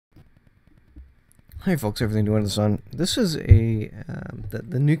Hi folks, everything doing this on. This is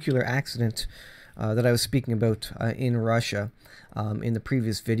the nuclear accident that I was speaking about in Russia in the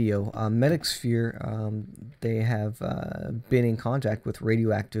previous video. Medics fear they have been in contact with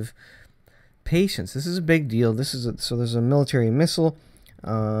radioactive patients. This is a big deal. So there's a military missile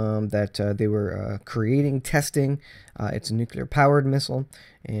that they were creating, testing. It's a nuclear-powered missile,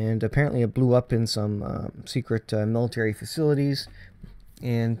 and apparently it blew up in some secret military facilities,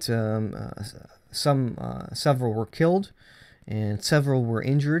 and several were killed, and several were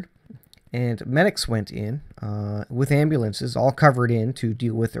injured. And medics went in with ambulances, all covered in, to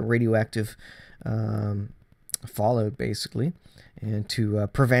deal with the radioactive fallout, basically, and to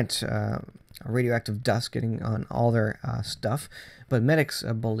prevent radioactive dust getting on all their stuff. But medics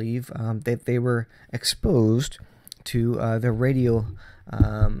believe that they were exposed to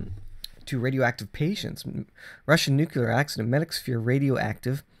radioactive patients. Russian nuclear accident. Medics fear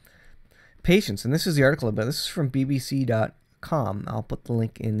radioactive patients. And this is the article about this. Is from BBC.com. I'll put the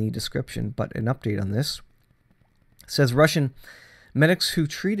link in the description, but an update on this. It says Russian medics who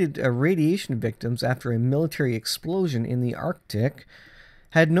treated radiation victims after a military explosion in the Arctic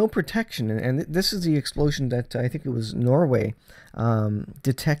had no protection. And this is the explosion that I think it was Norway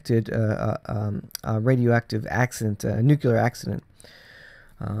detected a radioactive accident, a nuclear accident.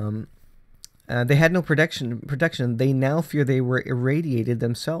 They had no protection. They now fear they were irradiated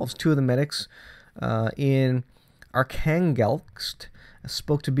themselves. Two of the medics in Arkhangelsk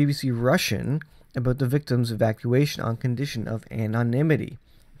spoke to BBC Russian about the victims' evacuation on condition of anonymity.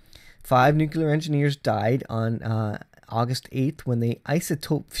 5 nuclear engineers died on August 8th when the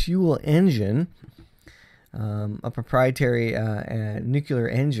isotope fuel engine, a proprietary nuclear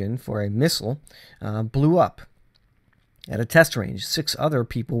engine for a missile, blew up at a test range. 6 other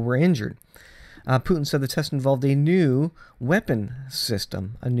people were injured. Putin said the test involved a new weapon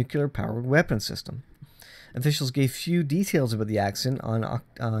system, a nuclear-powered weapon system. Officials gave few details about the accident. On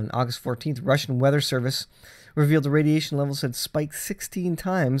August 14th, Russian Weather Service revealed the radiation levels had spiked 16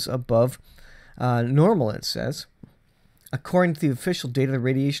 times above normal, it says. According to the official data, the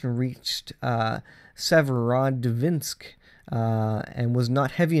radiation reached Severodvinsk and was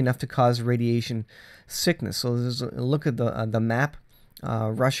not heavy enough to cause radiation sickness. So there's a look at the map.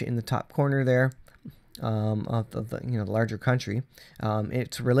 Russia in the top corner there of the larger country.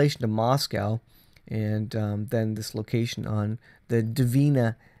 Its relation to Moscow, and then this location on the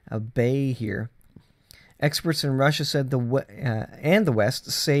Dvina Bay here. Experts in Russia said and the West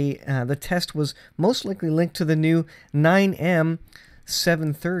say the test was most likely linked to the new 9M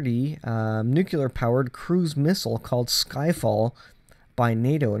 730 nuclear-powered cruise missile called Skyfall by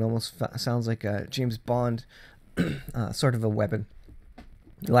NATO. It almost sounds like a James Bond sort of a weapon.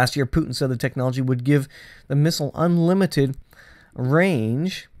 Last year, Putin said the technology would give the missile unlimited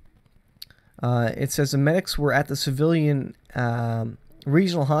range. It says the medics were at the civilian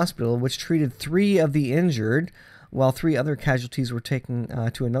regional hospital, which treated 3 of the injured, while 3 other casualties were taken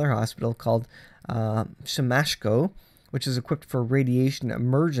to another hospital called Shemashko, which is equipped for radiation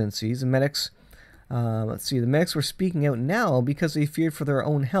emergencies. The medics, the medics were speaking out now because they feared for their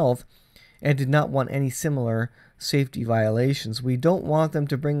own health and did not want any similar safety violations. We don't want them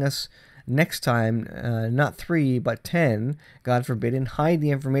to bring us next time, not 3, but 10, God forbid, and hide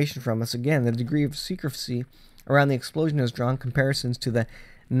the information from us again. The degree of secrecy around the explosion has drawn comparisons to the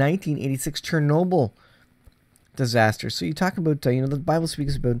 1986 Chernobyl disaster. So you talk about, the Bible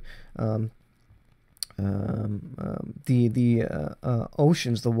speaks about the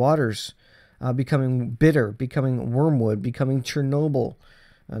oceans, the waters becoming bitter, becoming wormwood, becoming Chernobyl.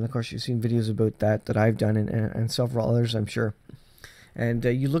 And of course, you've seen videos about that I've done, and several others, I'm sure. And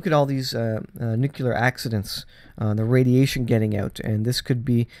you look at all these nuclear accidents, the radiation getting out, and this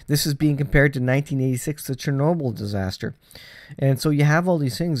is being compared to 1986, the Chernobyl disaster. And so you have all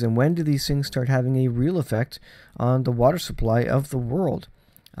these things, and when do these things start having a real effect on the water supply of the world?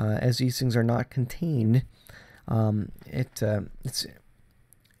 As these things are not contained, it's a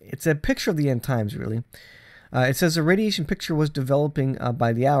picture of the end times, really. It says the radiation picture was developing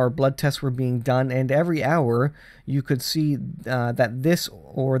by the hour. Blood tests were being done, and every hour you could see that this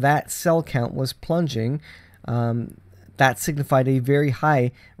or that cell count was plunging. That signified a very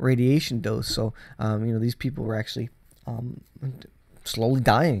high radiation dose. So, these people were actually slowly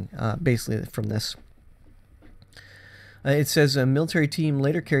dying, basically, from this. It says a military team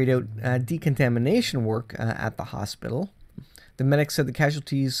later carried out decontamination work at the hospital. The medics said the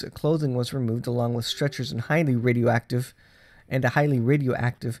casualties' clothing was removed along with stretchers and a highly radioactive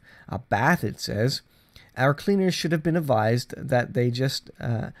bath, it says. Our cleaners should have been advised that they're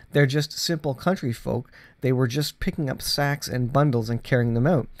just simple country folk. They were just picking up sacks and bundles and carrying them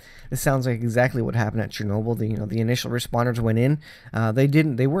out. This sounds like exactly what happened at Chernobyl. The initial responders went in.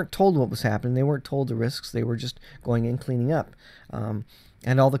 They weren't told what was happening. They weren't told the risks. They were just going in, cleaning up.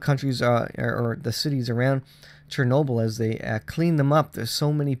 And all the countries or the cities around Chernobyl, as they cleaned them up, there's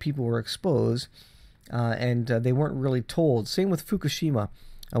so many people were exposed, and they weren't really told. Same with Fukushima.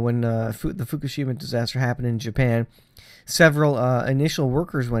 When the Fukushima disaster happened in Japan, several initial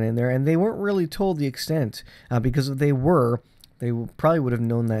workers went in there, and they weren't really told the extent, because if they were, they probably would have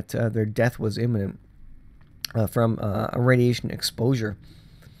known that their death was imminent from a radiation exposure.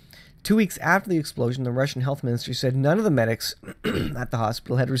 2 weeks after the explosion, the Russian health ministry said none of the medics at the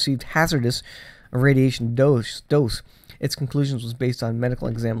hospital had received hazardous radiation dose. Its conclusions was based on medical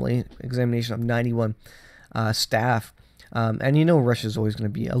examination of 91 staff. And you know Russia's always going to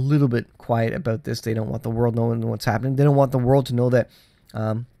be a little bit quiet about this. They don't want the world knowing what's happening. They don't want the world to know that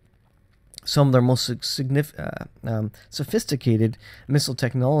some of their most sophisticated missile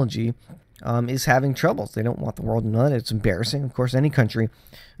technology is having troubles. They don't want the world to know that. It's embarrassing. Of course, any country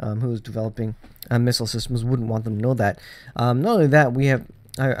who is developing missile systems wouldn't want them to know that. Not only that,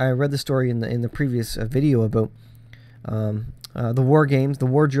 I read the story in the previous video about the war games, the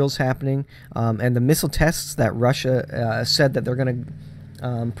war drills happening, and the missile tests that Russia said that they're going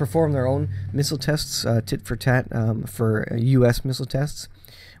to perform their own missile tests, tit for tat, for U.S. missile tests.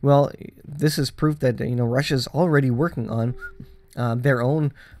 Well, this is proof that Russia's already working on their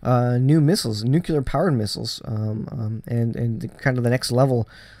own new missiles, nuclear-powered missiles, and kind of the next level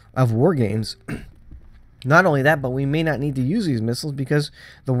of war games. Not only that, but we may not need to use these missiles because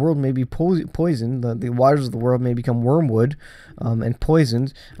the world may be poisoned. The waters of the world may become wormwood and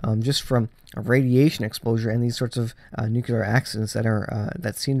poisoned just from radiation exposure and these sorts of nuclear accidents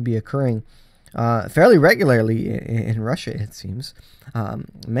that seem to be occurring fairly regularly in Russia, it seems.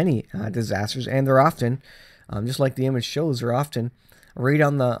 Many disasters, and they're often, just like the image shows, they're often right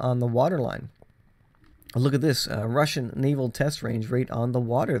on the water line. Look at this, Russian naval test range right on the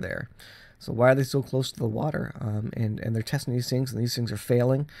water there. So why are they so close to the water? And they're testing these things, and these things are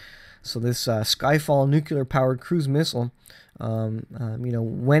failing. So this Skyfall nuclear-powered cruise missile,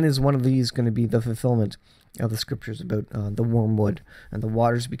 when is one of these going to be the fulfillment of the scriptures about the wormwood and the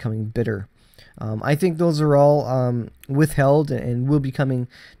waters becoming bitter? I think those are all withheld and will be coming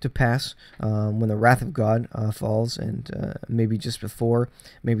to pass when the wrath of God falls, and maybe just before,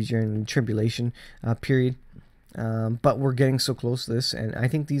 maybe during the tribulation period. But we're getting so close to this, and I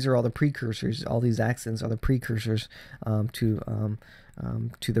think these are all the precursors. All these accidents are the precursors to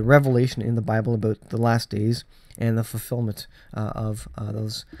the revelation in the Bible about the last days and the fulfillment of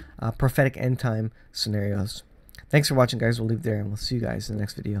those prophetic end time scenarios. Thanks for watching, guys. We'll leave it there, and we'll see you guys in the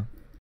next video.